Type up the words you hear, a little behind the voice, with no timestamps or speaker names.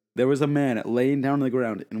there was a man laying down on the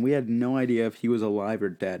ground, and we had no idea if he was alive or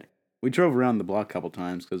dead. We drove around the block a couple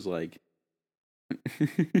times because, like,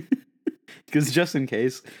 because just in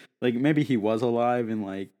case, like, maybe he was alive and,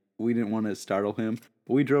 like, we didn't want to startle him.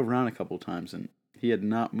 But we drove around a couple times, and he had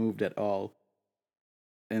not moved at all.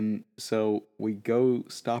 And so we go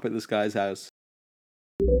stop at this guy's house.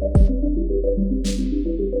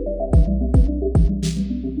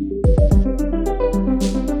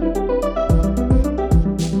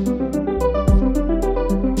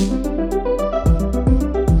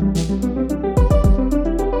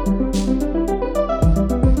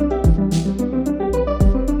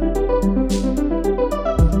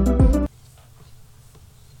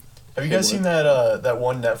 Have you guys seen that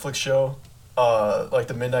one Netflix show, like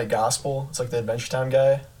the Midnight Gospel? It's like the Adventure Time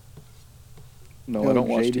guy. No, I don't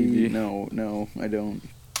watch JD, TV. No, I don't.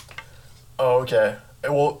 Oh, okay.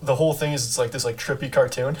 Well, the whole thing is it's like this like trippy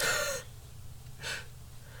cartoon.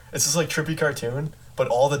 It's this like trippy cartoon, but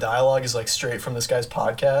all the dialogue is like straight from this guy's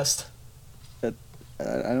podcast. I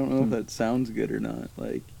don't know if that sounds good or not.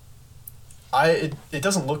 Like, It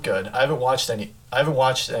doesn't look good. I haven't watched any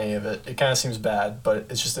of it. It kind of seems bad, but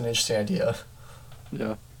it's just an interesting idea.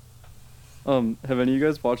 Yeah. Have any of you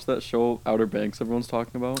guys watched that show Outer Banks everyone's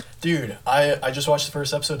talking about? Dude, I just watched the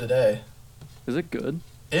first episode today. Is it good?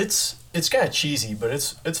 It's kind of cheesy, but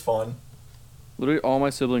it's fun. Literally all my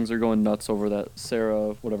siblings are going nuts over that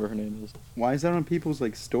Sarah, whatever her name is. why is that on people's,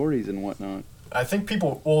 like, stories and whatnot? I think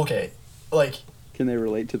people, well, okay, like, Can they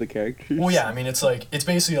relate to the characters? well, yeah, I mean, it's like, it's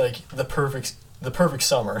basically like the perfect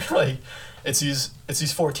summer. Like, it's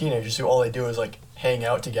these four teenagers who all they do is like hang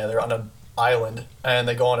out together on an island, and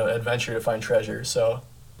they go on an adventure to find treasure. So,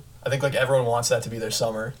 I think like everyone wants that to be their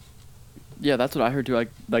summer. Yeah, that's what I heard too. Like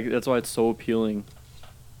that's why it's so appealing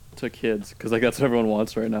to kids, because like that's what everyone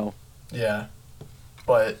wants right now. Yeah,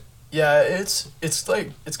 but yeah, it's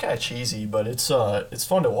like it's kind of cheesy, but it's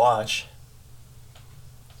fun to watch.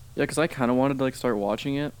 Yeah, because I kind of wanted to like start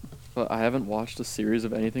watching it, but I haven't watched a series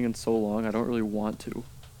of anything in so long. I don't really want to.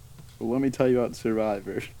 Well, let me tell you about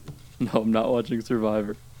Survivor. No, I'm not watching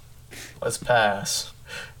Survivor. Let's pass.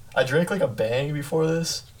 I drank like a bang before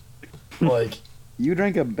this. Like, You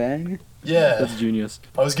drank a bang? yeah, That's genius.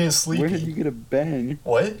 I was getting sleepy. Where did you get a bang?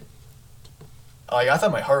 What? Like, I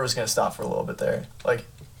thought my heart was gonna stop for a little bit there. Like,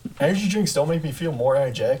 energy drinks don't make me feel more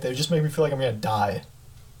energetic. They just make me feel like I'm gonna die.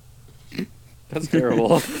 That's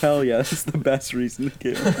terrible. Hell yeah, that's the best reason to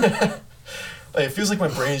get Like, it feels like my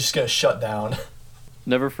brain's just gonna shut down.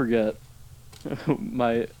 Never forget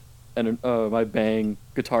my Bang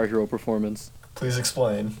Guitar Hero performance. Please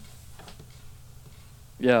explain.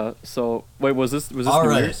 Yeah. So wait, was this All New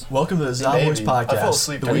right, Year's? welcome to the Maybe. Zomboys I fell podcast,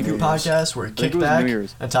 asleep the during weekly New Year's. podcast where we think kick it was back New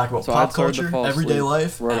Year's. and talk about So I pop started to culture, fall everyday asleep.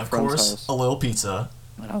 life, We're at and a of friend's course, house. a little pizza.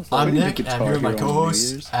 And I was like, I'm we need Nick, to and I'm here with my Guitar Hero on New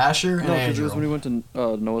co-hosts Year's. Asher and no, because it Andrew. was when we went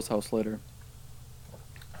to Noah's house later.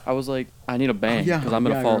 I was like, I need a bang Yeah, because I'm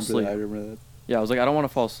gonna I fall remember asleep. that, I remember that. Yeah, I was like, I don't want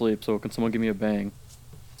to fall asleep, so can someone give me a bang?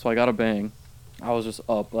 So I got a bang. I was just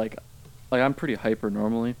up, like I'm pretty hyper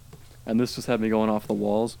normally, and this just had me going off the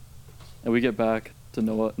walls. And we get back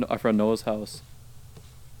to our friend Noah's house,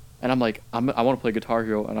 and I'm like, I want to play Guitar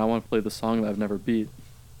Hero, and I want to play the song that I've never beat,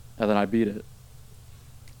 and then I beat it.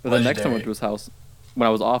 But then next time I went to his house, when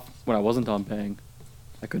I wasn't on bang,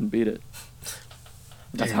 I couldn't beat it.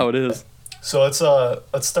 That's how it is. So let's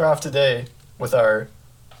start off today with our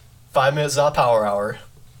 5-minute Za Power Hour.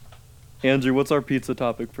 Andrew, what's our pizza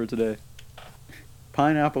topic for today?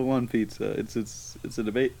 Pineapple on pizza. It's a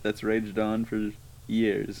debate that's raged on for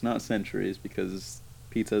years, not centuries, because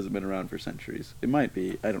pizza hasn't been around for centuries. It might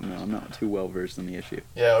be. I don't know. I'm not too well versed in the issue.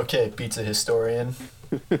 Yeah, okay, pizza historian.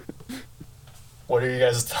 What are your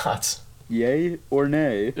guys' thoughts? Yay or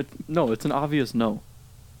nay? No, it's an obvious no.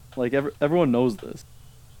 Like everyone knows this.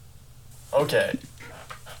 Okay.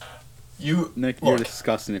 Nick, you're Look,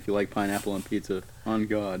 disgusting if you like pineapple on pizza. On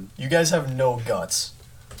God. you guys have no guts.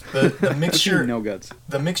 The What do you mixture mean, no guts.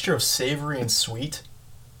 the mixture of savory and sweet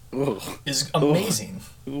Ugh. is amazing.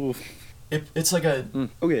 Ugh. It's like a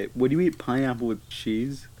Okay, would you eat pineapple with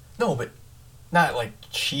cheese? no, but not like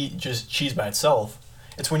just cheese by itself.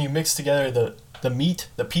 It's when you mix together the meat,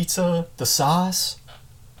 the pizza, the sauce.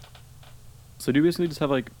 So do you basically just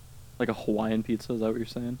have like a Hawaiian pizza? Is that what you're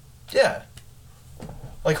saying? Yeah.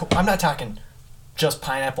 Like, I'm not talking just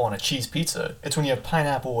pineapple on a cheese pizza. It's when you have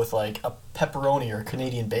pineapple with like a pepperoni or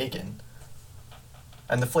Canadian bacon.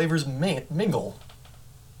 And the flavors mingle.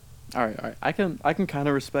 All right. I can kind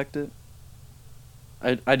of respect it.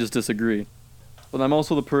 I just disagree. But I'm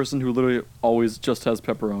also the person who literally always just has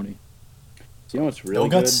pepperoni. You know what's really No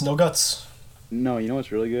guts, good? no guts. No, you know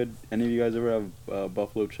what's really good? Any of you guys ever have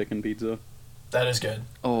buffalo chicken pizza? That is good.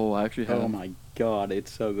 Oh, I actually have. Oh my god,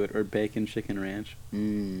 it's so good. Or bacon chicken ranch.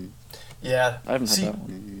 Yeah. I haven't See, had that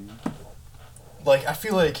one. like, I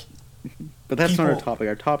feel like But that's not our People- topic.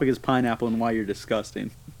 Our topic is pineapple and why you're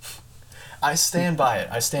disgusting. I stand by it.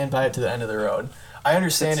 I stand by it to the end of the road. I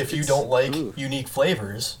understand It's- if you it's- don't like ugh. unique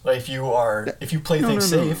flavors, like if you play No,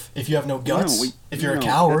 things no, no. safe, if you have no guts, if you're a No,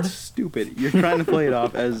 coward. That's stupid. You're trying to play it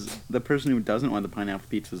off as the person who doesn't want the pineapple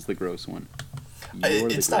pizza is the gross one. You're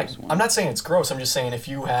the It's not. gross one. I'm not saying it's gross. I'm just saying if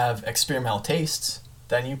you have experimental tastes,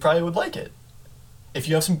 then you probably would like it. If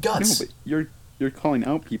you have some No, guts. but you're calling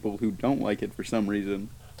out people who don't like it for some reason.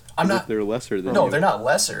 I'm as not. If they're lesser than No, you. they're not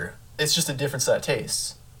lesser. It's just a different set of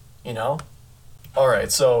tastes. You know. All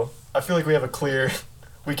right. So I feel like we have a clear.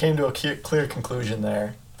 We came to a clear conclusion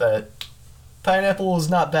there that pineapple is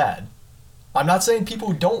not bad. I'm not saying people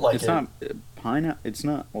who don't like It's it. not pineapple. It's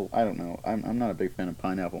not. Well, I don't know. I'm not a big fan of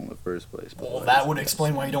pineapple in the first place. but Well, like, that would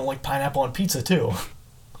explain why you don't like pineapple on pizza too.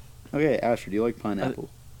 Okay, Asher, do you like pineapple?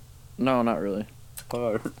 No, not really.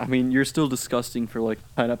 I mean, you're still disgusting for like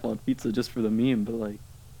pineapple on pizza just for the meme, but like,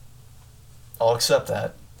 I'll accept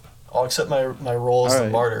that. I'll accept my role as the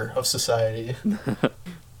Alright. martyr of society.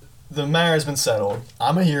 The matter has been settled.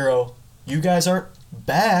 I'm a hero. You guys aren't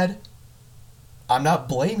bad. I'm not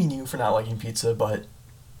blaming you for not liking pizza, but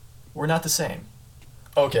we're not the same.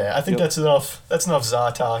 Okay, I think Yep. that's enough. That's enough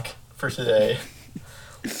Za talk for today.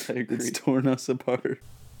 I agree. It's torn us apart.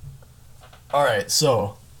 All right,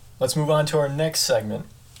 so let's move on to our next segment.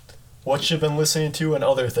 What you've been listening to and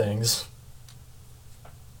other things.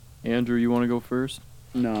 Andrew, you want to go first?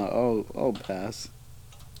 No, I'll pass.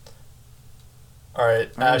 All right,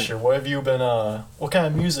 All right. Asher, what have you been? What kind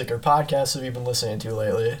of music or podcasts have you been listening to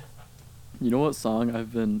lately? You know what song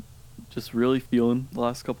I've been just really feeling the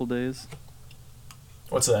last couple days?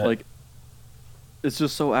 What's that? Like, it's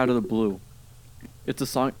just so out of the blue. It's a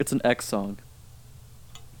song. It's an X song.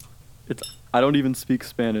 I don't even speak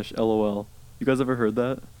Spanish. LOL. You guys ever heard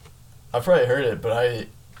that? I've probably heard it, but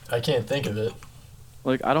I can't think of it.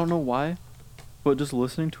 Like, I don't know why, but just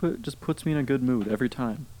listening to it just puts me in a good mood every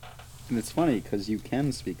time. And it's funny because you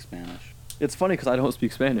can speak Spanish. It's funny because I don't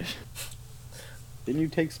speak Spanish. Didn't you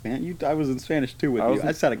take Spanish? I was in Spanish too with I you. was I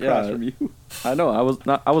in- sat across yeah. from you. I know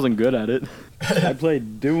I wasn't good at it. I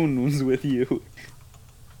played Dunes with you.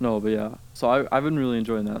 No, but yeah. So I've been really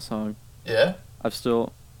enjoying that song. Yeah? I've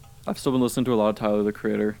still been listening to a lot of Tyler the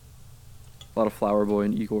Creator, a lot of Flower Boy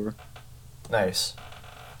and Igor. Nice.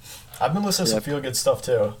 I've been listening to Yep. some feel good stuff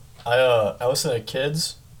too. I listened to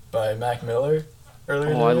Kids by Mac Miller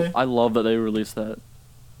earlier Oh, today. I love that they released that.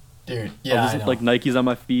 Dude, yeah, I know. Like Nikes on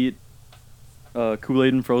my feet,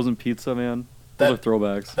 Kool-Aid and frozen pizza, man. Those That- are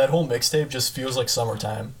throwbacks. That whole mixtape just feels like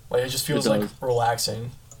summertime. Like it just feels like does.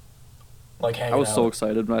 relaxing. Like hanging I was out. so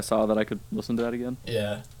excited when I saw that I could listen to that again.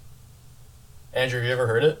 Yeah. Andrew, you ever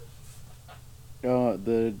heard it?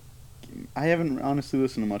 I haven't honestly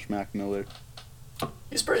listened to much Mac Miller.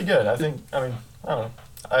 He's pretty good. I don't know.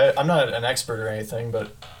 I'm not an expert or anything,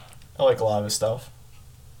 but I like a lot of his stuff.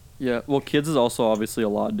 Yeah, well, Kids is also obviously a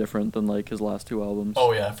lot different than like his last two albums.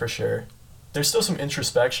 Oh yeah, for sure. There's still some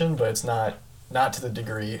introspection, but it's not to the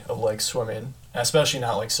degree of like Swimming, especially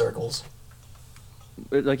not like Circles.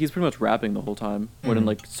 Like he's pretty much rapping the whole time. When in Mhm.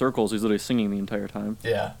 like Circles, he's literally singing the entire time.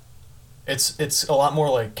 Yeah. It's a lot more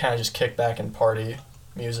like kind of just kick back and party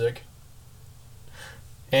music.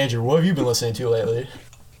 Andrew, what have you been listening to lately?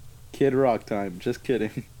 Kid Rock time. Just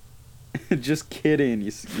kidding. Just kidding.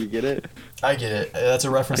 You get it? I get it. That's a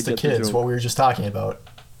reference I to get the Kids, joke. what we were just talking about.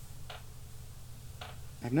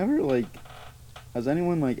 I've never has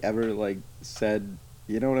anyone ever said,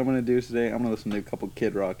 you know what I'm gonna do today? I'm gonna listen to a couple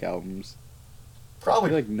Kid Rock albums. I Probably.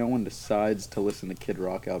 feel like no one decides to listen to Kid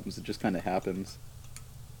Rock albums. It just kind of happens.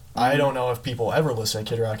 I don't know if people ever listen to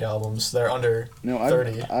Kid Rock albums. They're under No,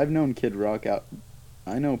 30. I've known Kid Rock out.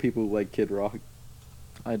 I know people who like Kid Rock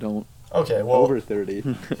I don't. Okay, well, over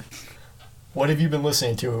 30. what have you been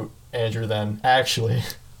listening to, Andrew, then, actually?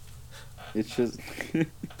 It's just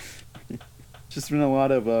just been a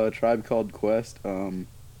lot of Tribe Called Quest.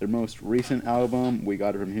 Their most recent album, We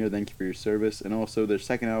Got It From Here, Thank You For Your Service, and also their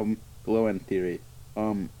second album, Glow End Theory.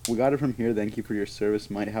 We Got It From Here, Thank You For Your Service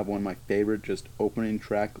might have one of my favorite just opening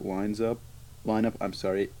track lineup.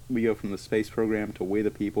 We go from the space program to We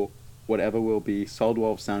the People, Whatever Will Be, Sol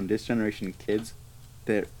 12 Sound, This Generation Kids.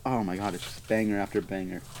 They're, oh my god, it's just banger after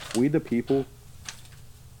banger. We the People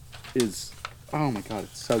is, oh my god,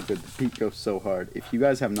 it's so good. The beat goes so hard. If you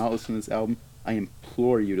guys have not listened to this album, I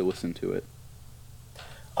implore you to listen to it.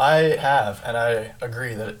 I have, and I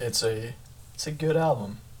agree that it's a good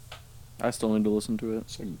album. I still need to listen to it.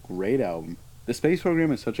 It's a great album. the space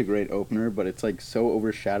program is such a great opener, but it's like so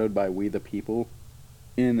overshadowed by We the People.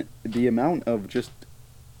 In the amount of just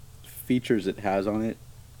features it has on it,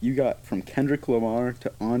 you got from Kendrick Lamar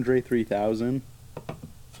to Andre 3000.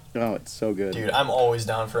 Oh, it's so good. Dude, I'm always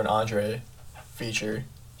down for an Andre feature.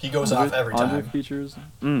 He goes off every Andre time. features.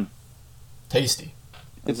 Tasty.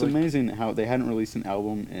 It's amazing how they hadn't released an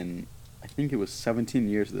album in, I think it was 17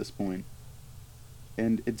 years at this point.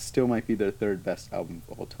 And it still might be their third best album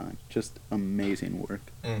of all time. Just amazing work.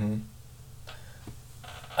 Mm-hmm.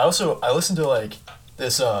 I listened to like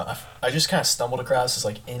this. I just kind of stumbled across this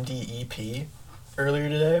like indie EP earlier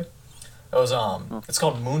today. It was it's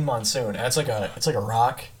called Moon Monsoon, and it's like a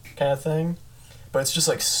rock kind of thing, but it's just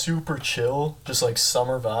like super chill, just like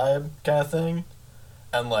summer vibe kind of thing,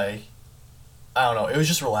 and like I don't know, it was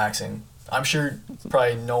just relaxing. I'm sure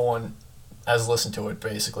probably no one has listened to it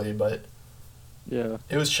basically, but Yeah,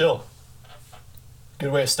 it was chill.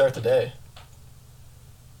 Good way to start the day.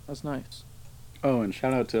 that's nice. Oh, and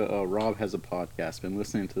shout out to Rob Has a Podcast. Been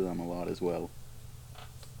listening to them a lot as well.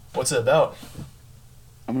 What's it about?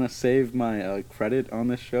 I'm going to save my credit on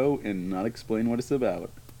this show and not explain what it's about.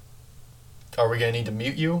 Are we gonna need to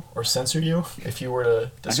mute you or censor you if you were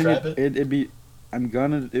to describe it? It'd be... I'm going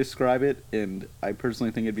to describe it, and I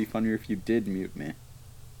personally think it'd be funnier if you did mute me.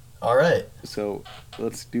 All right. So,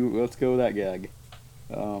 let's go with that gag.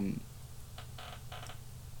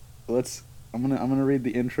 I'm gonna read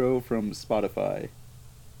the intro from Spotify.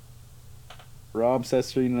 Rob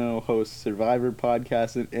Cesternino hosts Survivor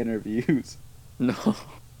podcast and interviews. No.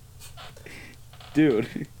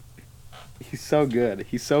 Dude, he's so good.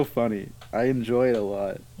 He's so funny. I enjoy it a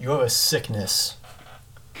lot. You have a sickness.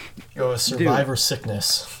 You have a survivor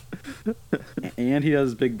sickness. And he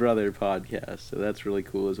does Big Brother podcast, so that's really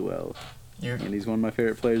cool as well. And he's one of my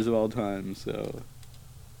favorite players of all time, so...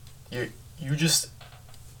 You just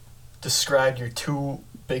described your two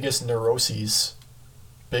biggest neuroses,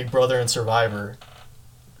 Big Brother and Survivor,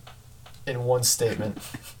 in one statement.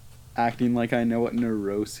 Acting like I know what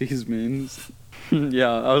neuroses means.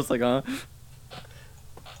 Yeah, I was like, huh?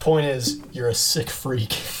 Point is, you're a sick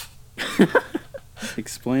freak.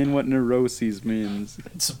 Explain what neuroses means.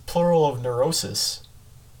 It's a plural of neurosis.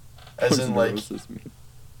 As What in, does like, neurosis mean?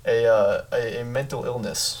 a mental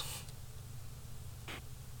illness.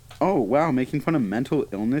 Oh, wow, making fun of mental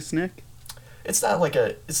illness, Nick? It's not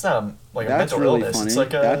a That's mental really illness. funny. It's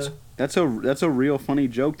like a... That's a real funny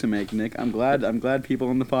joke to make, Nick. I'm glad people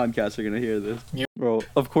on the podcast are gonna hear this. Bro,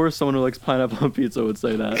 of course someone who likes pineapple on pizza would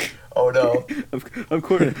say that. Oh no. of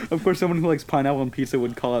course someone who likes pineapple on pizza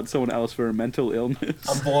would call out someone else for a mental illness.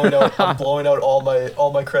 I'm blowing out all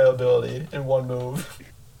my credibility in one move.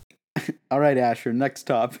 All right, Asher, next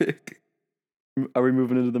topic. Are we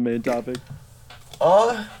moving into the main topic?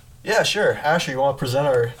 Yeah, sure. Asher, you want to present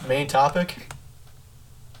our main topic?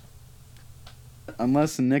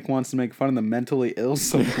 Unless Nick wants to make fun of the mentally ill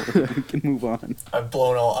somewhere, we can move on. I've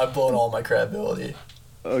blown all my credibility.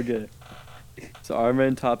 Okay. So our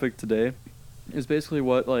main topic today is basically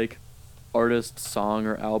what like artist, song,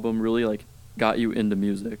 or album really like got you into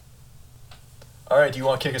music. All right, do you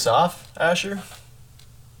want to kick us off, Asher?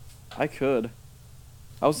 I could.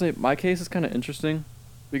 I would say my case is kind of interesting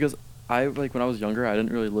because when I was younger, I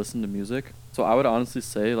didn't really listen to music. So I would honestly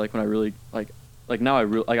say when I really now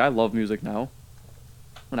I love music now.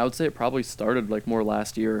 And I would say it probably started more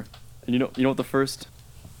last year. And you know what the first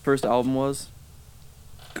album was?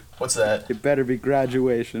 What's that? It better be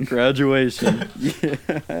Graduation. Graduation.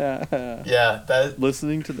 Yeah. Yeah, that.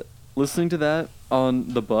 Listening to that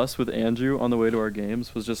on the bus with Andrew on the way to our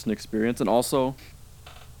games was just an experience, and also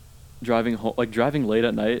driving late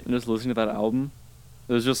at night and just listening to that album.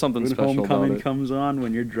 There's just something When special about Homecoming it. comes on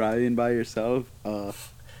when you're driving by yourself.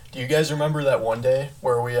 Do you guys remember that one day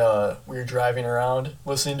where we were driving around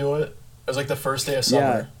listening to it? It was like the first day of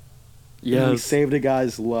summer. Yeah. We Yes. saved a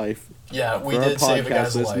guy's life. Yeah, we For our did save a podcast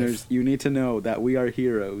guy's listeners, life. you need to know that we are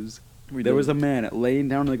heroes. We There did. was a man laying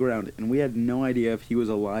down on the ground, and we had no idea if he was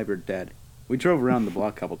alive or dead. We drove around the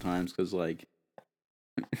block a couple times, because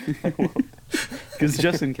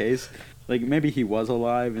just in case, maybe he was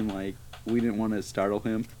alive, and we didn't want to startle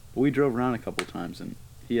him. But we drove around a couple times, and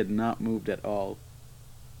he had not moved at all.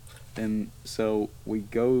 And so we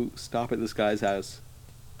go stop at this guy's house.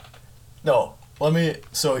 No,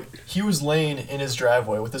 so he was laying in his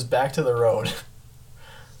driveway with his back to the road.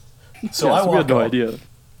 So Yeah, I we walk had no up. idea.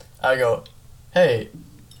 I go, hey,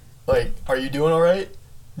 are you doing all right?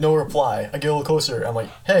 No reply. I get a little closer. I'm like,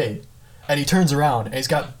 hey. And he turns around, and he's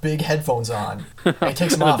got big headphones on. And he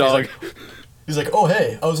takes them And a off. dog. He's like, oh,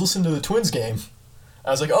 hey, I was listening to the Twins game. I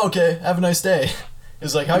was like, oh, okay, have a nice day.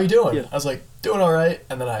 He's like, how you doing? Yeah. I was like, doing all right.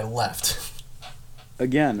 And then I left.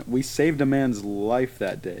 Again, we saved a man's life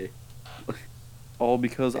that day. All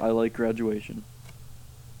because I like graduation.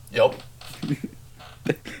 Yup.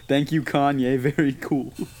 Thank you, Kanye. Very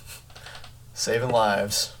cool. Saving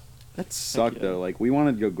lives. That sucked yeah. though. Like we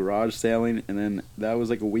wanted to go garage sailing, and then that was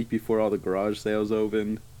like a week before all the garage sales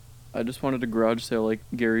opened. I just wanted to garage sale like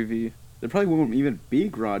Gary V There probably won't even be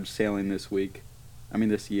garage sailing this week. I mean,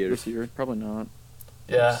 this year. this year. Probably not.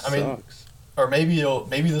 Yeah, I mean, Sucks. or maybe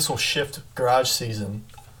this will shift garage season,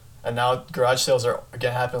 and now garage sales are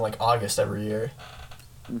gonna happen like August every year.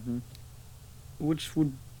 Mm-hmm. Which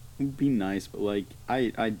would be nice, but like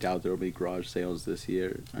I doubt there will be garage sales this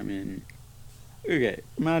year. I mean, okay,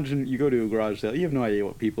 imagine you go to a garage sale, you have no idea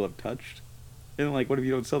what people have touched, and like, what if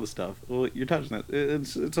you don't sell the stuff? Well, you're touching it.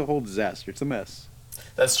 It's a whole disaster. It's a mess.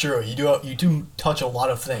 That's true. You do touch a lot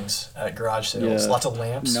of things at garage sales. Yeah. Lots of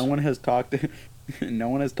lamps. No one has talked. No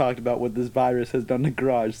one has talked about what this virus has done to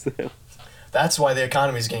garage sales. That's why the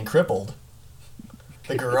economy is getting crippled.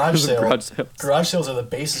 The garage sale. Garage sales. Garage sales are the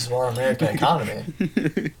basis of our American economy.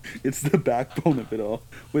 It's the backbone of it all.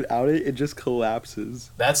 Without it, it just collapses.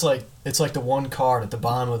 It's like the one card at the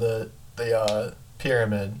bottom of the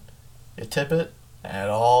pyramid. You tip it, and it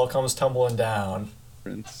all comes tumbling down.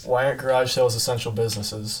 Prince. Why aren't garage sales essential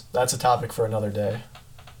businesses? That's a topic for another day.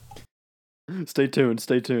 Stay tuned.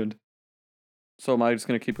 Stay tuned. So am I just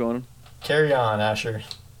gonna keep going? Carry on, Asher.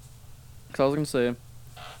 Cause I was gonna say.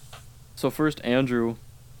 So first, Andrew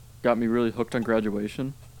got me really hooked on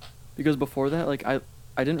graduation, because before that, like I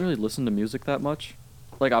didn't really listen to music that much.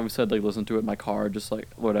 Like obviously I'd like listen to it in my car, just like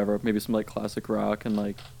whatever, maybe some like classic rock and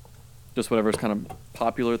like just whatever's kind of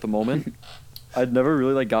popular at the moment. I'd never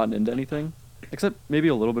really like gotten into anything, except maybe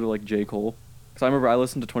a little bit of like J. Cole. Cause I remember I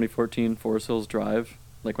listened to 2014 Forest Hills Drive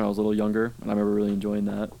like when I was a little younger, and I remember really enjoying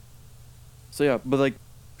that. So yeah, but like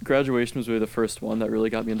graduation was really the first one that really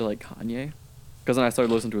got me into like Kanye. Because then I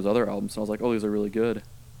started listening to his other albums, and I was like, oh, these are really good.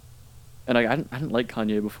 And I didn't like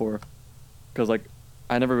Kanye before. Because, like,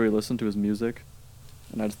 I never really listened to his music.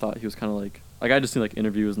 And I just thought he was kind of like I just seen, like,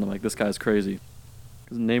 interviews, and I'm like, this guy's crazy.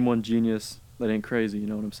 Because name one genius that ain't crazy, you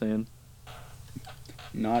know what I'm saying?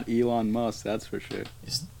 Not Elon Musk, that's for sure.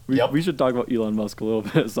 Yep. We should talk about Elon Musk a little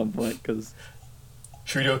bit at some point, because...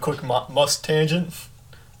 Should we do a quick Musk tangent?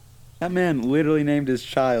 That man literally named his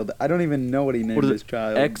child. I don't even know what he named What is his it?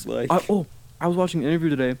 child. X. Like, I was watching an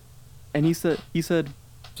interview today, and he said,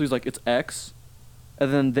 so he's like, it's X,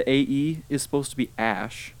 and then the AE is supposed to be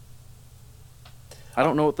Ash. I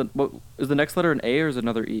don't know what is the next letter an A or is it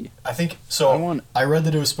another E? I think so. I read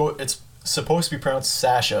that it's supposed to be pronounced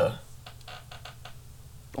Sasha.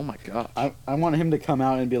 Oh my god. I want him to come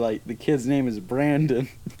out and be like, the kid's name is Brandon.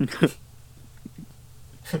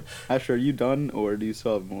 Asher, are you done, or do you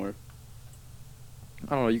still have more?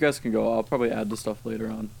 I don't know. You guys can go. I'll probably add the stuff later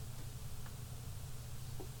on.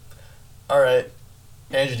 All right,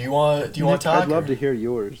 Andrew, do you want to talk? I'd love or- to hear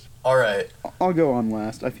yours. All right, I'll go on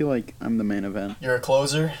last. I feel like I'm the main event. you're a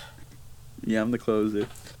closer. Yeah, I'm the closer.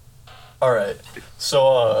 All right,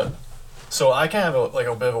 so I kind of have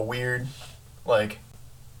a bit of a weird like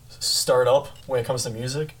startup when it comes to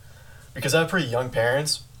music, because I have pretty young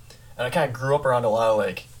parents, and I kind of grew up around a lot of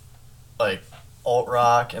like alt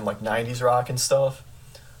rock and like 90s rock and stuff.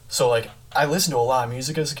 So like I listened to a lot of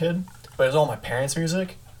music as a kid, but it was all my parents'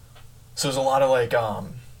 music. So there's a lot of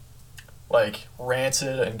like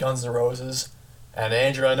Rancid and Guns N' Roses, and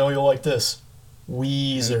Andrew, I know you'll like this,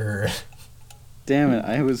 Weezer. Damn it,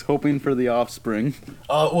 I was hoping for the Offspring.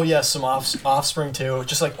 Well, yeah, some Offspring too,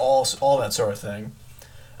 just like all that sort of thing.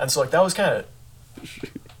 And so like that was kind of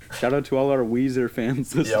Shout out to all our Weezer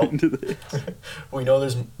fans listening to this. we know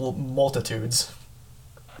there's multitudes.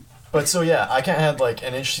 But so yeah, I kind of had like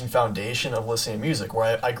an interesting foundation of listening to music,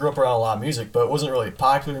 where I grew up around a lot of music, but it wasn't really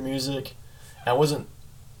popular music, and it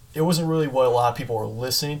wasn't really what a lot of people were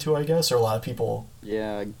listening to, I guess, or a lot of people.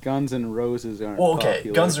 Yeah, Guns N' Roses aren't Well, okay,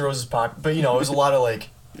 popular. Guns N' Roses pop, but it was a lot of like,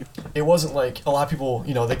 it wasn't like a lot of people,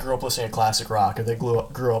 they grew up listening to classic rock, or they grew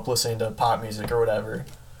up listening to pop music or whatever.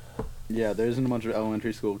 Yeah, there isn't a bunch of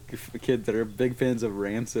elementary school kids that are big fans of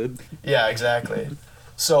Rancid. Yeah, exactly.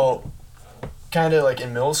 So, kind of like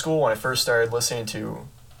in middle school when I first started listening to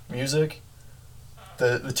music,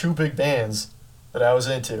 the two big bands that I was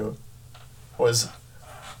into was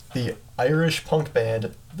the Irish punk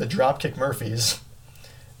band, the Dropkick Murphys,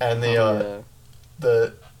 and the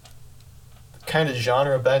kind of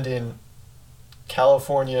genre-bending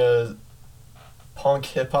California punk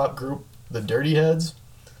hip-hop group, the Dirty Heads.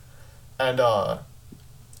 And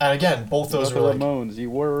again, both those Not were the like... Ramones.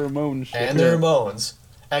 You were a Ramones shit. And the Ramones.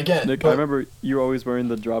 And again, Nick, but- I remember you were always wearing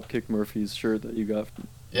the Dropkick Murphys shirt that you got. Did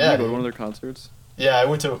Yeah, you go to dude. one of their concerts? Yeah, I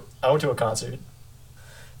went to a concert.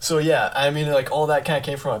 So yeah, I mean, like all that kind of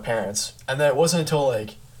came from my parents, and then it wasn't until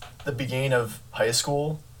like the beginning of high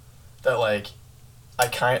school that like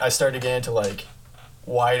I started getting into like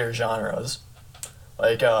wider genres, and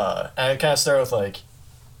it kind of started with like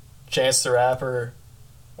Chance the Rapper,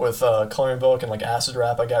 with Coloring Book and like acid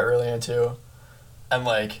rap I got really into, and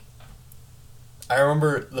like I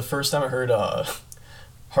remember the first time I heard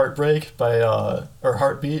Heartbreak by or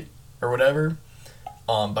Heartbeat or whatever,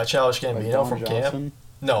 by Childish Like Gambino Don from Camp. Johnson?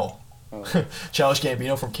 No, Oh. Childish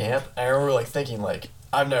Gambino from Camp. I remember like thinking like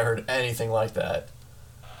I've never heard anything like that,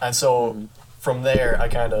 and so Mhm. from there I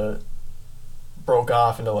kind of broke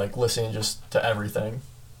off into like listening just to everything.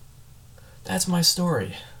 That's my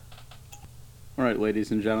story. All right,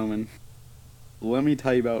 ladies and gentlemen, let me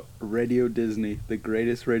tell you about Radio Disney, the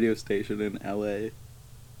greatest radio station in LA.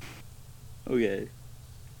 Okay.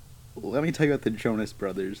 Let me tell you about the Jonas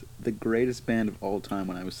Brothers, the greatest band of all time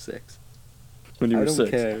when I was 6. When you I were don't 6.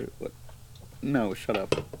 care. What... No, shut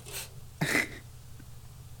up.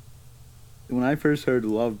 When I first heard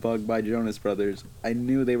Love Bug by Jonas Brothers, I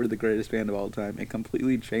knew they were the greatest band of all time. It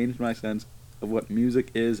completely changed my sense of what music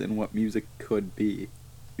is and what music could be.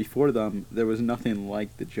 Before them, there was nothing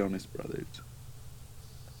like the Jonas Brothers.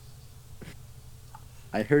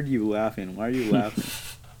 I heard you laughing. Why are you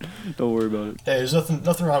laughing? Don't worry about it. Hey, there's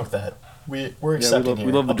nothing wrong with that. We're accepting we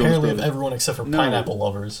here. love the Jonas Apparently, of Brothers. everyone except for No. pineapple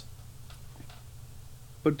lovers.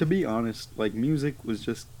 But to be honest, like, music was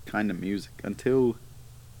just kind of music until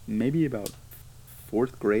maybe about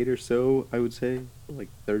 4th grade or so, I would say, like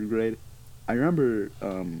 3rd grade. I remember,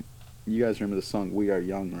 you guys remember the song We Are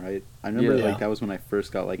Young, right? I remember, Yeah. like, that was when I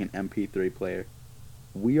first got, like, an MP3 player.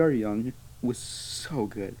 We Are Young was so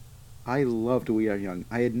good. I loved We Are Young.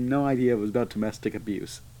 I had no idea it was about domestic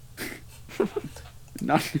abuse.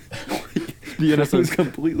 Not, The I was innocent.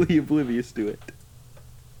 completely oblivious to it.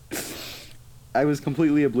 I was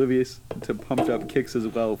completely oblivious to Pumped Up Kicks as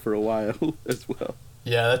well for a while as well.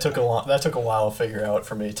 Yeah, that took a while to figure out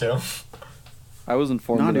for me too. I was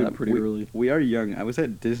informed Nah, of dude, that pretty early. We Are Young. I was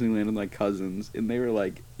at Disneyland with my cousins, and they were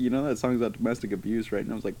like, "You know that song's about domestic abuse, right?"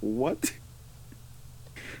 And I was like, "What?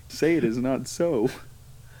 Say it is not so."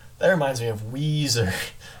 That reminds me of Weezer.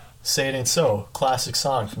 Say It Ain't So, classic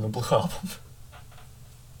song from the Blue Album.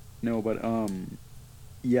 No, but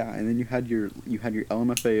yeah, and then you had your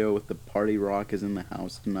LMFAO with the Party Rock is in the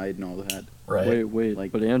house tonight and all that. Right. Wait,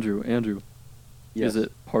 Like- but Andrew, Yes. is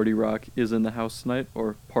it Party Rock is in the house tonight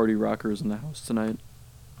or Party Rocker is in the house tonight?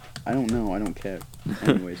 I don't know. I don't care.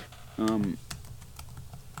 Anyways, I'm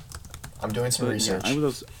doing some but yeah,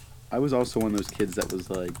 research. I was also one of those kids that was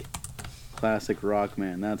like, classic rock,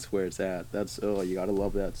 man. That's where it's at. That's you gotta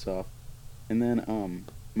love that stuff. And then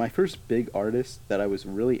my first big artist that I was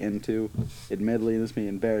really into, admittedly this may be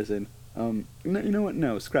embarrassing. No, you know what?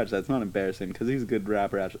 No, scratch that. It's not embarrassing because he's a good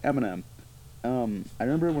rapper. Actually, Eminem. I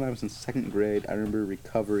remember when I was in 2nd grade. I remember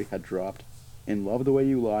Recovery had dropped, and Love the Way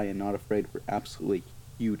You Lie and Not Afraid were absolutely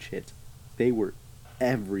huge hits. They were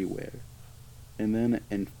everywhere. And then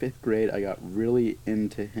in 5th grade, I got really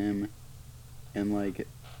into him, and like,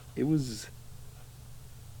 it was.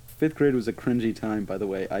 5th grade was a cringy time, by the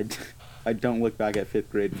way. I don't look back at 5th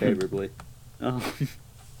grade favorably. So I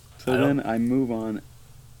don't- then I move on.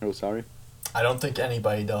 Oh, sorry. I don't think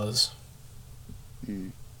anybody does.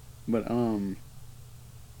 But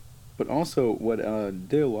also what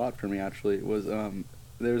did a lot for me actually was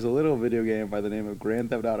there's a little video game by the name of Grand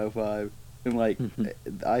Theft Auto 5, and like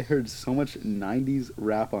I heard so much 90s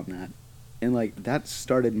rap on that, and like that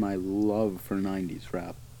started my love for 90s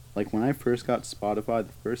rap. Like when I first got Spotify,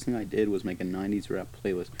 the first thing I did was make a 90s rap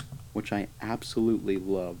playlist, which I absolutely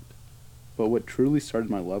loved. But what truly started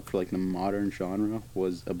my love for like the modern genre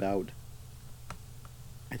was about,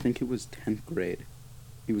 I think it was 10th grade.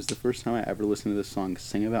 It was the first time I ever listened to this song,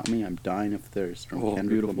 Sing About Me, I'm Dying of Thirst, from Oh,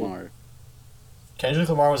 Kendrick beautiful. Lamar. Kendrick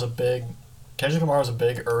Lamar was a big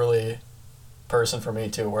early person for me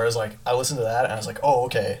too. Whereas like I listened to that and I was like, oh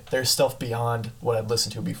okay, there's stuff beyond what I'd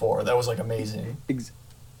listened to before. That was like amazing.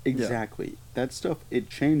 Exactly. That stuff, it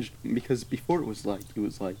changed, because before it was like,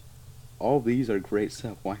 all these are great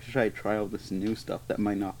stuff. Why should I try all this new stuff that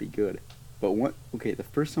might not be good? But the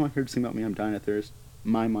first time I heard Sing About Me, I'm Dying of Thirst,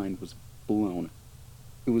 my mind was blown.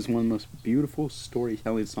 It was one of the most beautiful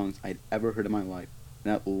storytelling songs I'd ever heard in my life,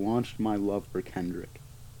 and that launched my love for Kendrick.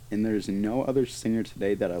 And there's no other singer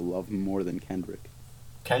today that I love more than Kendrick.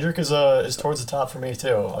 Kendrick is towards the top for me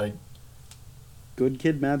too. Like Good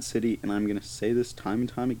Kid, Mad City, and I'm gonna say this time and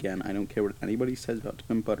time again, I don't care what anybody says about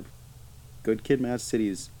Tim Butter. Good Kid, Mad City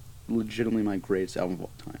is legitimately my greatest album of all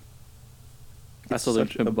time. I It's still think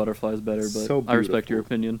such Pimp a- a Butterfly is better, but so I respect your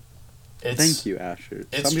beautiful. opinion. It's Thank you, Asher.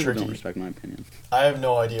 it's Some people tricky. don't respect my opinion. I have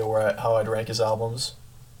no idea how I'd rank his albums.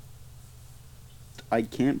 I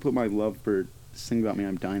can't put my love for "Sing About Me,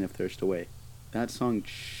 I'm Dying of Thirst" away. That song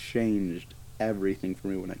changed everything for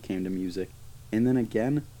me when it came to music. And then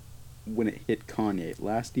again, when it hit Kanye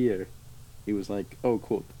last year, he was like, "Oh,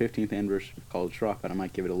 cool, 15th anniversary of College Dropout. I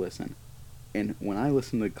might give it a listen." And when I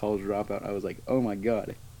listened to College Dropout, I was like, "Oh my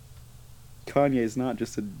god, Kanye's not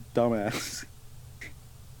just a dumbass.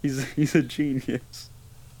 he's a genius."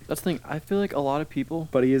 That's the thing. I feel like a lot of people.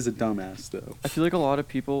 But he is a dumbass, though. I feel like a lot of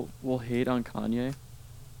people will hate on Kanye,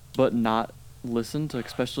 but not listen to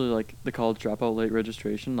especially like the College Dropout Late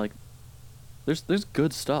Registration. Like, there's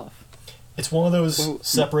good stuff. It's one of those Well,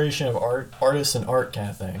 separation of artist and art kind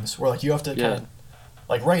of things where like you have to Yeah. kind of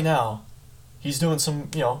like right now, he's doing some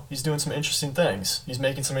interesting things. He's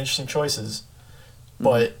making some interesting choices,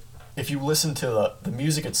 but if you listen to the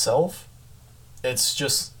music itself, it's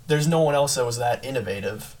just there's no one else that was that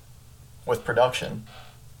innovative with production.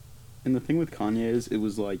 And the thing with Kanye is, it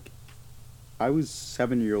was like, I was 6,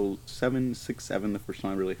 7 the first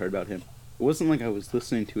time I really heard about him. It wasn't like I was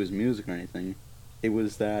listening to his music or anything. It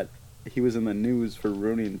was that he was in the news for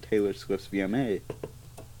ruining Taylor Swift's VMA.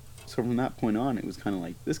 So from that point on, it was kind of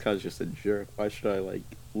like, this guy's just a jerk. Why should I, like,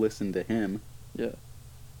 listen to him? Yeah.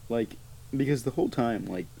 Like, because the whole time,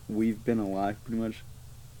 like, we've been alive pretty much,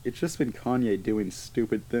 it's just been Kanye doing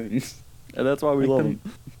stupid things. And that's why we Like love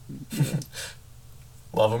the- him.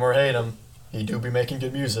 Love him or hate him, he do be making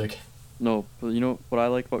good music. No, but you know what I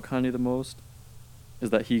like about Kanye the most is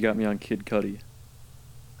that he got me on Kid Cudi.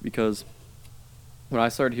 Because when I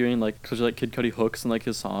started hearing like, especially like Kid Cudi hooks and like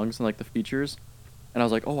his songs and like the features, and I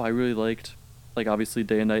was like, oh, I really liked like obviously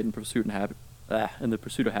Day and Night and and the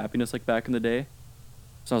Pursuit of Happiness like back in the day.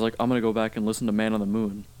 So I was like, I'm gonna go back and listen to Man on the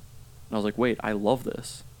Moon, and I was like, wait, I love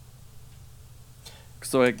this.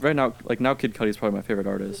 So like right now, like now Kid Cudi is probably my favorite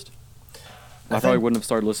artist. I probably wouldn't have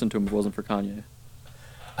started listening to him if it wasn't for Kanye.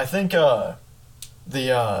 I think the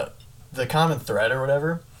common thread or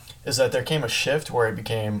whatever is that there came a shift where it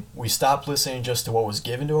became we stopped listening just to what was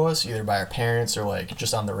given to us either by our parents or like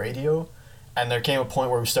just on the radio, and there came a point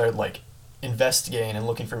where we started like investigating and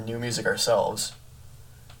looking for new music ourselves.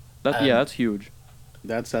 Yeah, that's huge.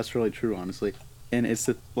 That's really true, honestly. And it's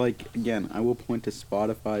like, again, I will point to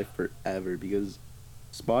Spotify forever, because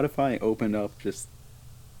Spotify opened up just...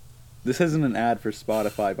 This isn't an ad for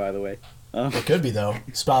Spotify, by the way. It could be though.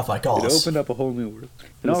 Spotify It calls. opened up a whole new world.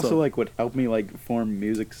 And What's also, up? like, what helped me, like, form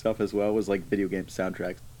music stuff as well was, like, video game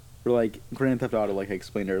soundtracks. For, like, Grand Theft Auto, like I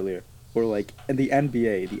explained earlier. Or, like, and the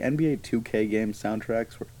NBA 2K game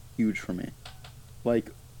soundtracks were huge for me. Like,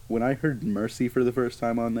 when I heard Mercy for the first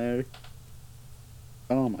time on there...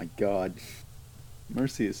 Oh my god.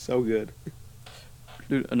 Mercy is so good.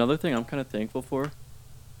 Dude, another thing I'm kind of thankful for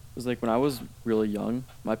is like when I was really young,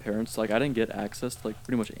 my parents, like I didn't get access to like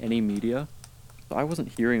pretty much any media. So I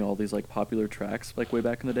wasn't hearing all these like popular tracks like way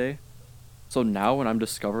back in the day. So now when I'm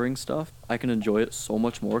discovering stuff, I can enjoy it so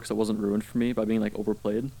much more because it wasn't ruined for me by being like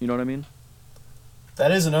overplayed. You know what I mean?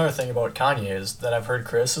 That is another thing about Kanye is that I've heard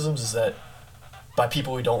criticisms is that by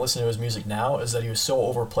people who don't listen to his music now is that he was so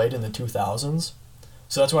overplayed in the 2000s.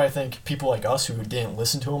 So that's why I think people like us who didn't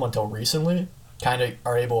listen to him until recently kind of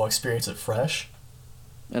are able to experience it fresh.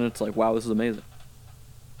 And it's like, wow, this is amazing.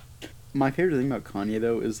 My favorite thing about Kanye,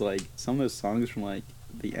 though, is, like, some of those songs from, like,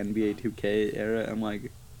 the NBA 2K era. I'm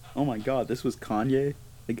like, oh my god, this was Kanye?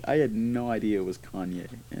 Like, I had no idea it was Kanye.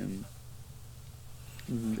 And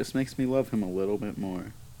this makes me love him a little bit more.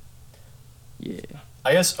 Yeah.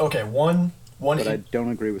 I guess okay, one But I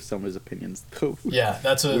don't agree with some of his opinions, though. yeah,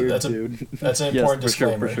 that's an Weird, important dude.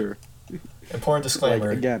 disclaimer. For sure. Important disclaimer.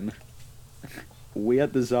 Like, again, we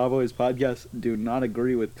at the Zavoys podcast do not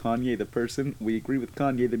agree with Kanye the person. We agree with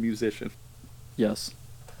Kanye the musician. Yes.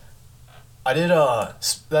 I did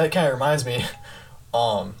that kind of reminds me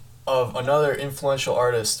of another influential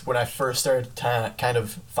artist when I first started to kind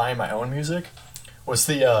of find my own music was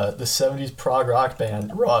the 70s prog rock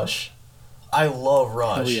band Rush. I love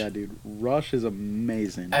Rush. Oh yeah, dude. Rush is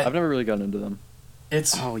amazing. And- I've never really gotten into them.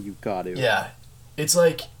 It's Oh, you got to. yeah. It's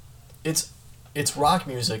like it's rock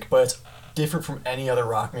music, but it's different from any other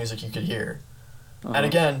rock music you could hear. Uh-huh. And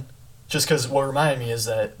again, just because what reminded me is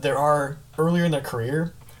that there are earlier in their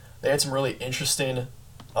career, they had some really interesting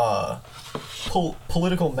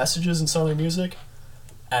political messages in some of their music,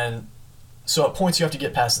 and so at points you have to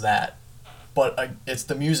get past that. But it's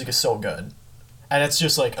the music is so good, and it's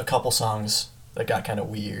just like a couple songs that got kind of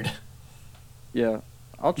weird. Yeah.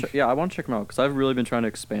 I'll check. Yeah, I want to check them out because I've really been trying to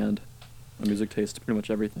expand my music taste to pretty much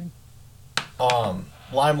everything.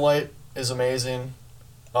 Limelight is amazing.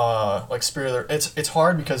 Like Spirit of the... It's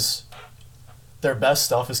hard because their best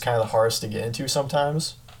stuff is kind of the hardest to get into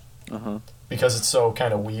sometimes Uh-huh. because it's so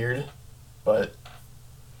kind of weird, but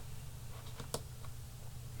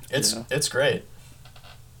it's Yeah. it's great.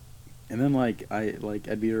 And then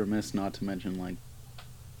I'd be remiss not to mention like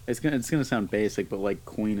it's gonna sound basic, but like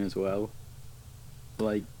Queen as well.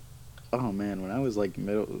 Like, oh man, when I was like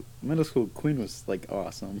middle school, Queen was like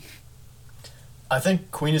awesome. I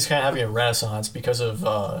think Queen is kind of having a renaissance because of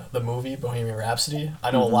the movie Bohemian Rhapsody.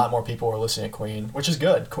 I know a lot more people are listening to Queen, which is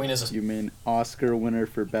good. Queen is You mean Oscar winner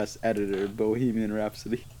for best editor, Bohemian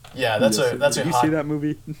Rhapsody? yeah, that's Yes. a Did you hot. see that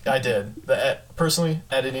movie? I did. Personally,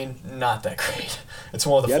 editing not that great. It's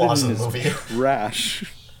one of the The flaws of editing the is movie.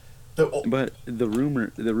 trash. The, But the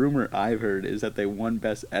rumor I've heard is that they won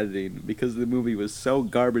best editing because the movie was so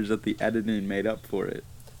garbage that the editing made up for it.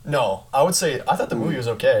 no, I would say I thought the movie was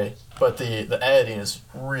okay, but the editing is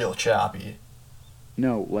real choppy.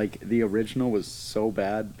 No, like the original was so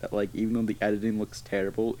bad that like even though the editing looks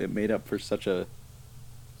terrible, it made up for such a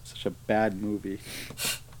bad movie.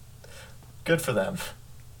 Good for them.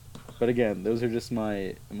 But again, those are just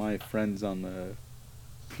my friends on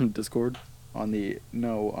the Discord. on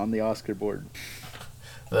the Oscar board.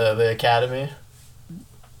 The Academy.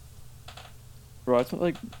 Bro,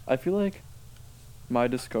 I feel like my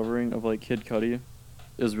discovering of like Kid Cudi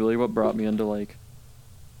is really what brought me into like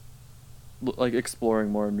exploring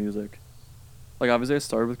more in music. Like obviously I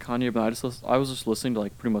started with Kanye, but I was just listening to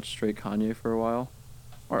like pretty much straight Kanye for a while.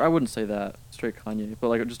 Or I wouldn't say that straight Kanye, but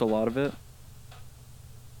like just a lot of it.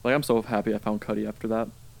 Like I'm so happy I found Cudi after that.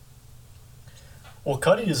 Well,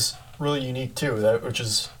 Cudi is really unique too. Which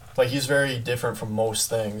is like he's very different from most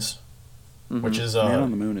things. Which is Man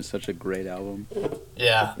on the Moon is such a great album.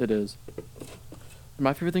 yeah. It is.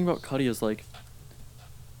 My favorite thing about Cudi is like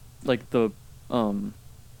the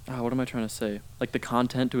what am I trying to say? Like the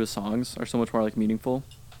content to his songs are so much more like meaningful.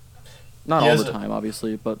 Not He all has the a- time,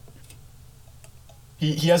 obviously, but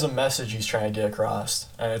He has a message he's trying to get across,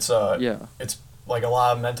 and it's yeah. it's like a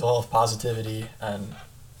lot of mental health positivity, and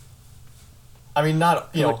I mean not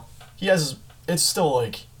you Like- know he has it's still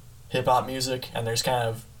like hip hop music, and there's kind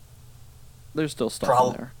of There's still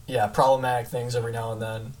stuff in there. problematic things every now and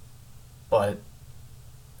then, but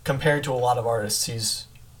compared to a lot of artists, he's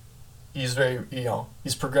very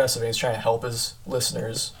he's progressive and he's trying to help his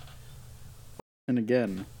listeners. And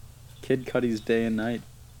again, Kid Cudi's Day and Night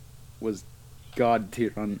was god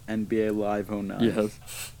tier on NBA Live 09.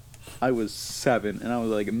 Yes. I was 7 and I was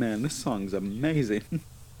like, man, this song's amazing.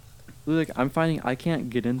 Like I'm finding I can't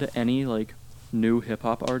get into any like new hip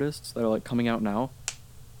hop artists that are like coming out now.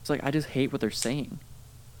 It's like I just hate what they're saying,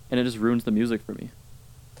 and it just ruins the music for me.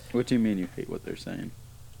 What do you mean you hate what they're saying?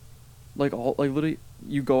 Like literally,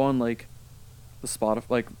 you go on like the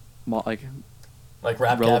Spotify Like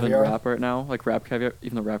Rap relevant Caviar. rap right now, like Rap Caviar,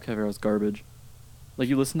 even though Rap Caviar is garbage. Like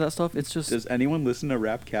you listen to that stuff, it's just Does anyone listen to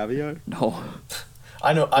Rap Caviar? no.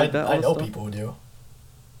 I know Like that I know stuff? people who do.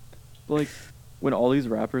 Like when all these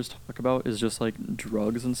rappers talk about is just like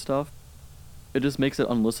drugs and stuff, it just makes it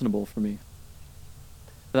unlistenable for me.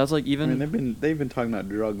 And that's like I even mean, they've been talking about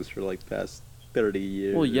drugs for like the past 30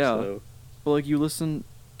 years. Well, yeah. Or so. But like you listen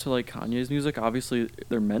to like Kanye's music, obviously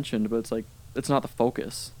they're mentioned, but it's like it's not the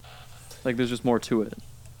focus. Like there's just more to it.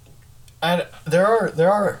 And there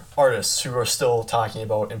are artists who are still talking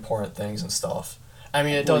about important things and stuff. I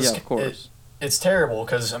mean, it Well, does. yeah, of course. It's terrible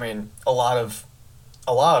because I mean, a lot of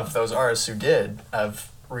those artists who did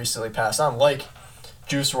have recently passed on. Like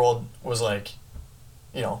Juice WRLD was like,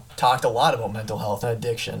 talked a lot about mental health and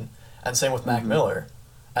addiction, and same with Mac Mhm. Miller,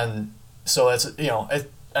 and so that's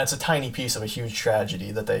that's a tiny piece of a huge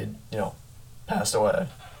tragedy that they passed away.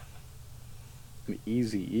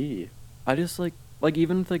 Easy E. I just like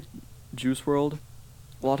even with, like Juice WRLD,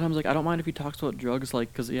 a lot of times like I don't mind if he talks about drugs,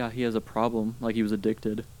 like because yeah he has a problem, like he was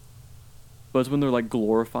addicted. But it's when they're like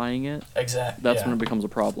glorifying it, Exactly. that's when it becomes a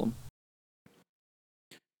problem.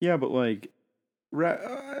 Yeah, but like,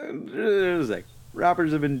 rappers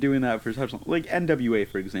have been doing that for such long. Like NWA,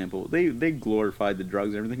 for example, they glorified the drugs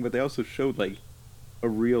and everything, but they also showed like a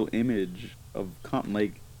real image of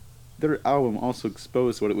like their album also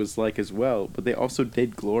exposed what it was like as well, but they also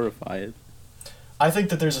did glorify it. I think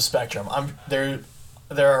that there's a spectrum. There are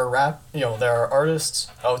there are artists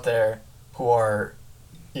out there who are,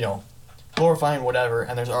 glorifying whatever,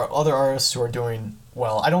 and there's other artists who are doing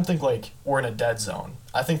well. I don't think like we're in a dead zone.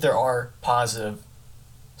 I think there are positive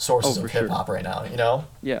sources Oh, of for sure. hip hop right now.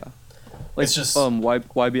 Yeah. Like It's just-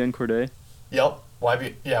 YBN Cordae. Yep.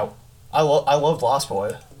 YB. Yeah. I loved Lost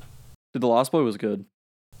Boy. Dude, the Lost Boy was good.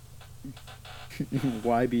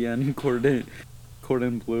 YBN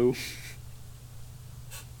Cordon Bleu.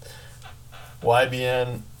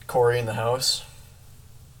 YBN Corey in the House.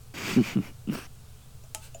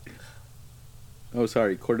 Oh,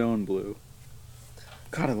 sorry, Cordon Bleu.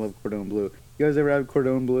 God, I love Cordon Bleu. You guys ever had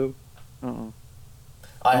Cordon Bleu? Uh-uh. I Oh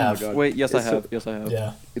my have. God. Wait, yes, I It's so- have. Yes, I have.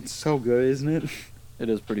 Yeah. It's so good, isn't it? It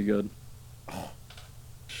is pretty good.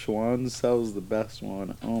 Schwan sells the best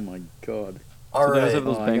one. Oh my God. All So they always right. have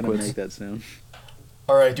those I gotta banquets. make that soon.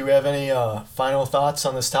 All right. Do we have any final thoughts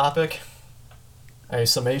on this topic? Any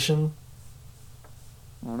summation?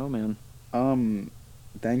 I don't know, man.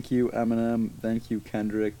 Thank you Eminem. Thank you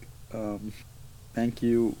Kendrick. Thank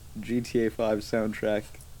you GTA 5 soundtrack.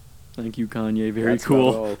 Thank you, Kanye. Very That's cool.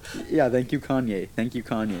 about all. Yeah, thank you Kanye. Thank you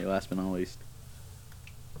Kanye. Last but not least.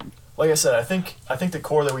 Like I said, I think the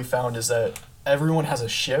core that we found is that everyone has a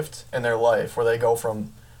shift in their life where they go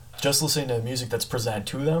from just listening to music that's presented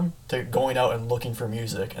to them to going out and looking for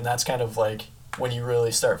music, and that's kind of like when you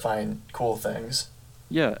really start finding cool things.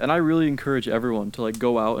 Yeah, and I really encourage everyone to like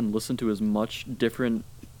go out and listen to as much different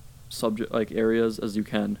subject like areas as you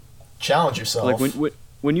can. Challenge yourself. Like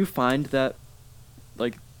when you find that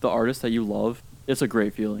like the artist that you love, it's a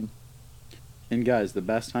great feeling. And guys, the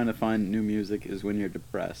best time to find new music is when you're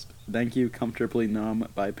depressed. Thank you Comfortably Numb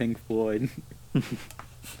by Pink Floyd.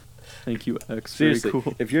 Thank you, X. Seriously, Very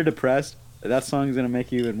cool. if you're depressed, that song's gonna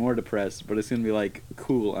make you even more depressed, but it's gonna be like,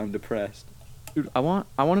 cool, I'm depressed. Dude, I want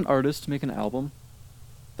an artist to make an album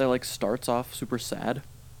that like starts off super sad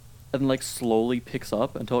and like slowly picks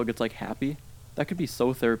up until it gets like happy. That could be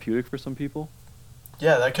so therapeutic for some people.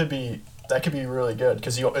 Yeah, that could be really good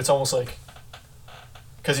because it's almost like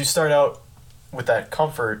because you start out with that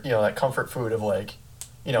comfort, that comfort food of like,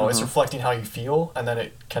 it's Uh-huh. reflecting how you feel, and then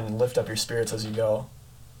it can lift up your spirits as you go.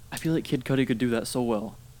 I feel like Kid Cudi could do that so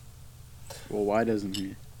well. Well, why doesn't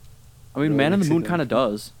he? I mean, Really Man in the makes you Moon think. kind of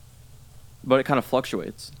does, but it kind of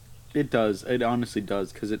fluctuates. It does. It honestly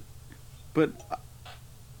does, but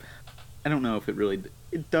I don't know if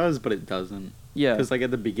it does, but it doesn't. Yeah. Because like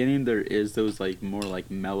at the beginning there is those like more like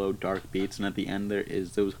mellow dark beats, and at the end there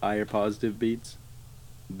is those higher positive beats,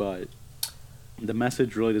 but the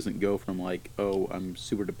message really doesn't go from like, oh, I'm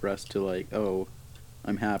super depressed to like, oh,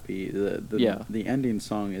 I'm happy. Yeah. The ending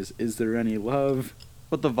song is there any love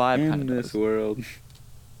But the vibe in kind of this does. world?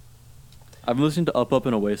 I've been listening to Up Up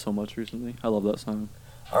and Away so much recently. I love that song.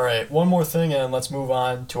 All right, one more thing, and let's move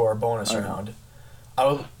on to our bonus All right. round.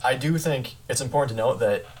 I do think it's important to note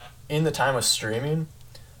that in the time of streaming,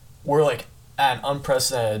 we're like at an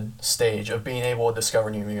unprecedented stage of being able to discover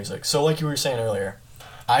new music. So, like you were saying earlier,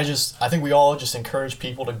 I think we all just encourage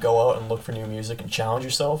people to go out and look for new music and challenge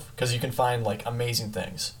yourself because you can find like amazing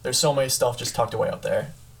things. There's so many stuff just tucked away out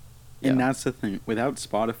there. And Yeah. that's the thing. Without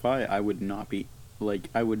Spotify, I would not be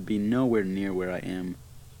I would be nowhere near where I am.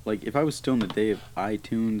 Like if I was still in the day of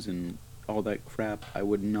iTunes and all that crap, I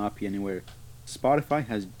would not be anywhere. Spotify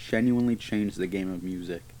has genuinely changed the game of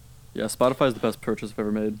music. Yeah, Spotify is the best purchase I've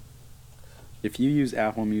ever made. If you use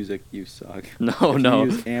Apple Music, you suck. No, if no.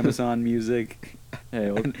 you use Amazon Music,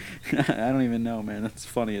 Hey, well, I don't even know, man. That's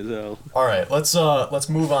funny as hell. All right, let's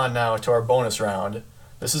move on now to our bonus round.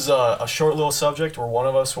 This is a short little subject where one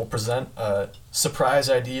of us will present a surprise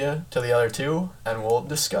idea to the other two, and we'll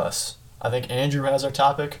discuss. I think Andrew has our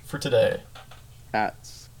topic for today.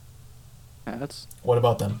 Hats. hats. What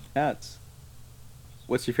about them? Hats.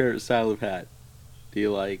 What's your favorite style of hat? Do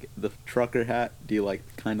you like the trucker hat? Do you like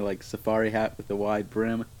kind of like safari hat with the wide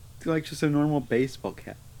brim? Do you like just a normal baseball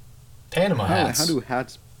cap? Panama hats. How do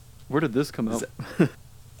hats? Where did this come Is out?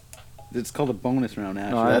 It's called a bonus round,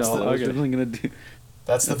 Asher. I That's know, what I was okay. definitely gonna do.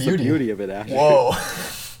 That's the That's beauty. of it, Asher. Whoa.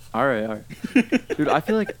 all right. Dude, I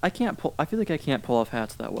feel like I can't pull off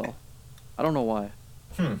hats that well. I don't know why.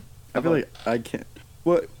 I feel like I can't.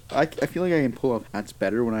 What I feel like I can pull off hats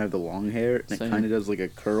better when I have the long hair and Same. it kind of does like a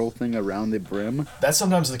curl thing around the brim. That's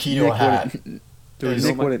sometimes the key to a hat. Wouldn't, Dude, Is- you know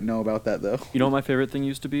Nick my- wouldn't know about that though. You know what my favorite thing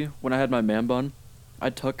used to be? When I had my man bun,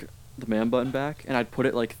 I'd tuck the man button back and I'd put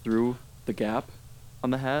it like through the gap on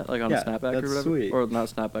the hat, like on Yeah, a snapback that's or whatever. sweet. Or not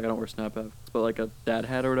snapback, I don't wear snapbacks, but like a dad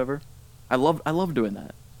hat or whatever. I love doing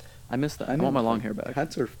that. I miss that. I know, want my long hair back.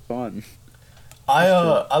 Hats are fun. I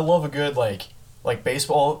love a good like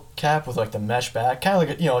baseball cap with like the mesh back, kind of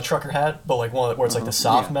like a trucker hat, but like one where it's like the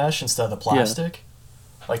soft Yeah. mesh instead of the plastic.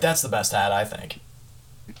 Like that's the best hat, I think.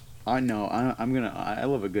 I know. I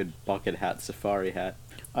love a good bucket hat, safari hat.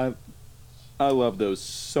 I love those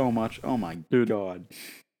so much. Oh my Dude, god.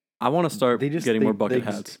 I want to start getting more bucket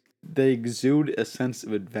they hats. They exude a sense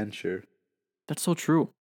of adventure. That's so true.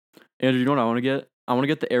 Andrew, you know what I want to get? I want to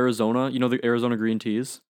get the Arizona, the Arizona green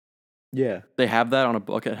teas. Yeah. They have that on a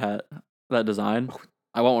bucket hat, that design.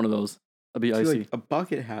 I want one of those. That'd be See, icy. like a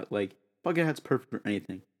bucket hat, bucket hat's perfect for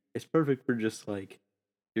anything. It's perfect for just like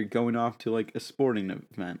you're going off to like a sporting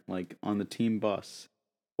event, like on the team bus,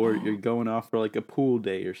 or you're going off for like a pool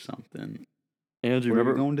day or something. Andrew, Or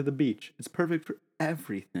remember? you're going to the beach. It's perfect for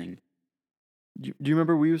everything. Do you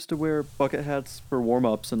remember we used to wear bucket hats for warm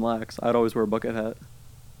ups and lax? I'd always wear a bucket hat.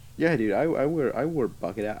 Yeah, dude. I wore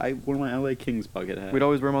bucket hat. I wore my LA Kings bucket hat. We'd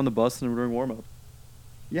always wear them on the bus and during warm up.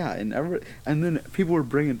 Yeah, and then people were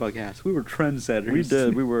bringing bucket hats. We were trendsetters. We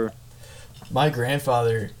did. We were. My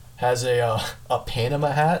grandfather has a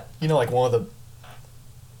Panama hat. You know, like one of the.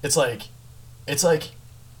 It's like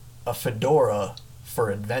a fedora for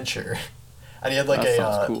adventure, and he had like That a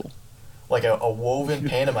sounds cool. like a woven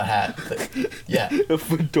Panama hat. Yeah. a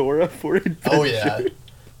fedora for adventure. Oh yeah.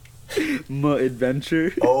 My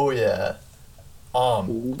adventure. Oh yeah.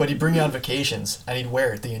 But he'd bring it on vacations and he'd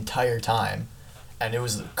wear it the entire time, and it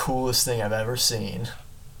was the coolest thing I've ever seen.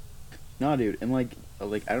 No, dude, and like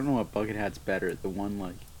I don't know what bucket hat's better. The one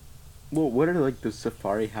like, well, what are like the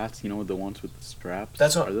safari hats? You know, the ones with the straps.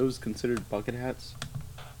 That's what- Are those considered bucket hats?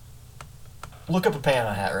 Look up a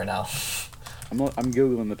Panama hat right now. I'm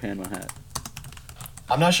googling the Panama hat.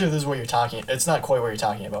 I'm not sure this is what you're talking. It's not quite what you're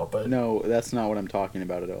talking about, but No, that's not what I'm talking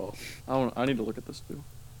about at all. I need to look at this too.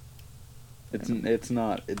 It's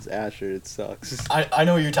not. It's Asher. It sucks. I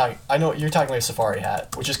know what you're talking. I know you're talking like a safari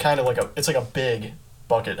hat, which is kind of like it's like a big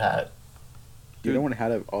bucket hat. You know what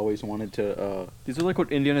hat I've always wanted to. These are like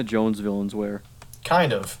what Indiana Jones villains wear.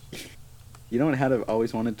 Kind of. You know what hat I've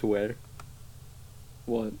always wanted to wear?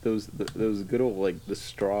 What? Those good old like the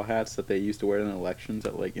straw hats that they used to wear in elections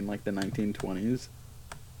at like in like the 1920s.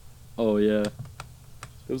 Oh yeah.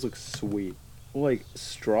 Those look sweet. Well, like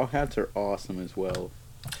straw hats are awesome as well.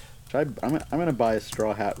 I'm gonna buy a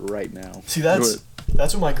straw hat right now. See, that's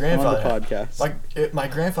what my I'm on grandfather the had. podcast. My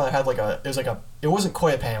grandfather had it wasn't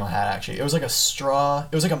quite a Panama hat actually. It was like a straw.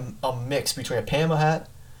 It was like a mix between a Panama hat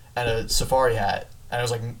and a safari hat, and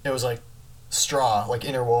it was like straw, like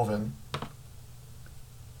interwoven.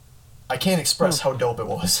 I can't express how dope it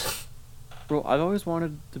was. Bro, I've always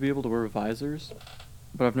wanted to be able to wear visors,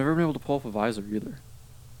 but I've never been able to pull off a visor either.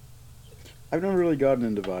 I've never really gotten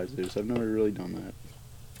into visors. I've never really done that.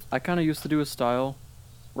 I kind of used to do a style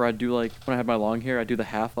where I'd do like, when I had my long hair, I'd do the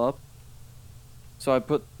half up. So I'd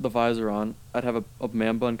put the visor on, I'd have a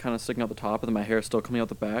man bun kind of sticking out the top, and then my hair still coming out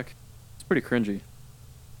the back. It's pretty cringy.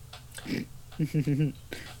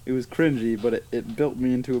 It was cringy, but it built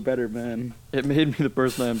me into a better man. It made me the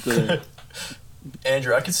person I am today.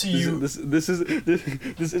 Andrew, I could see you. This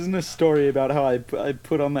isn't a story about how I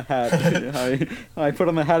put on the hat. how I put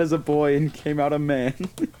on the hat as a boy and came out a man.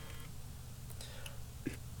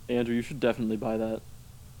 Andrew, you should definitely buy that.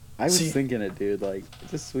 I was See- thinking it, dude. Like,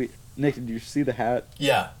 it's just sweet. Nick, did you see the hat?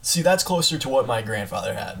 Yeah, see, that's closer to what my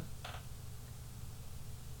grandfather had.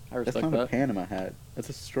 I That's respect not a that. Panama hat. That's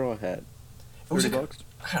a straw hat. It was $30.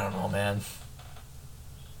 I don't know, man.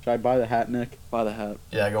 Should I buy the hat, Nick? Buy the hat.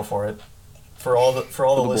 Yeah, go for it. For all the For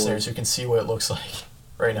the listeners boys. who can see what it looks like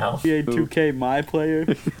right now. NBA 2K, my player.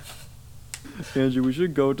 Andrew, we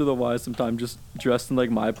should go to the Y sometime just dressed in like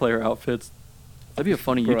my player outfits. That'd be a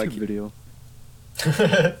funny Bro, I YouTube can't- video.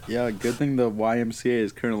 Yeah, good thing the YMCA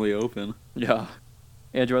is currently open. Yeah.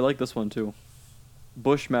 Andrew, I like this one too.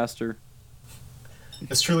 Bushmaster.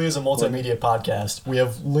 This truly is a multimedia podcast. We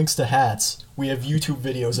have links to hats. We have YouTube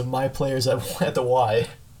videos of my players at the Y.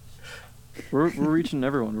 We're reaching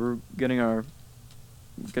everyone. We're getting our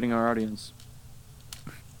audience.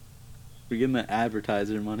 We're getting the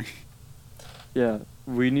advertiser money. Yeah,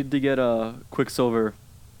 we need to get Quicksilver.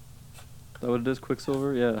 Is that what it is,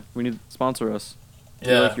 Quicksilver? Yeah, we need sponsor us. We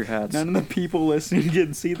Yeah. like your hats. None of the people listening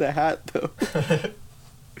can see the hat though.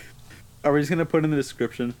 Are we just gonna put in the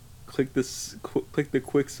description? Click the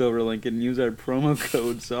Quicksilver link and use our promo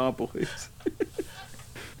code Sawboys.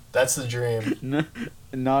 That's the dream.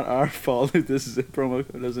 Not our fault if this promo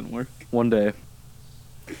code doesn't work. One day.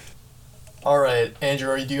 All right,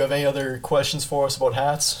 Andrew, do you have any other questions for us about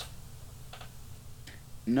hats?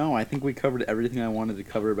 No, I think we covered everything I wanted to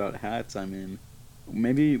cover about hats. I mean,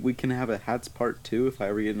 maybe we can have a hats part 2 if I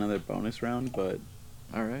ever get another bonus round, but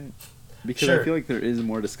All right. because Sure. I feel like there is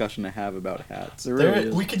more discussion to have about hats. There really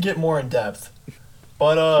is. We could get more in depth,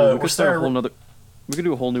 but we we're could start a whole starting nother. We could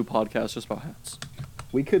do a whole new podcast just about hats.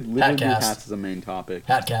 We could literally do Hatcast. hats as a main topic.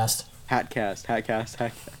 Hatcast.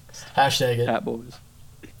 Hatcast. Hashtag it. Hat boys.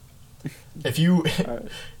 If you Alright.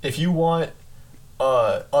 if you want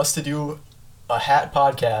us to do a hat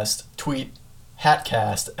podcast, tweet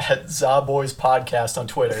Hatcast at Zaboys Podcast on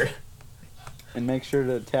Twitter. And make sure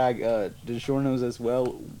to tag DiGiorno's as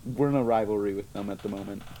well. We're in a rivalry with them at the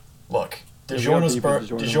moment. Look, Yeah, we got DiGiorno's, beef with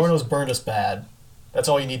DiGiorno's. DiGiorno's burned us bad. That's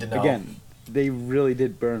all you need to know. Again, they really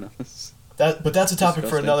did burn us. that's a topic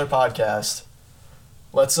for Disgusting. another podcast.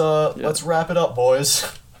 Let's wrap it up, boys.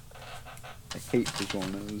 I hate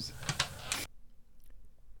DiGiorno's.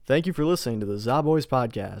 Thank you for listening to the Za Boys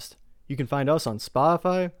podcast. You can find us on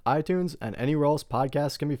Spotify, iTunes, and anywhere else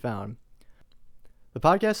podcasts can be found. The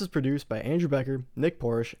podcast is produced by Andrew Becker, Nick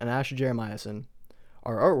Porsche, and Asher Jeremiason.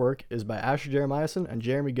 Our artwork is by Asher Jeremiason and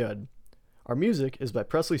Jeremy Good. Our music is by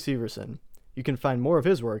Presley Severson. You can find more of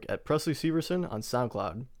his work at Presley Severson on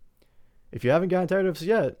SoundCloud. If you haven't gotten tired of us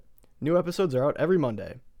yet, new episodes are out every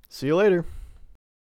Monday. See you later.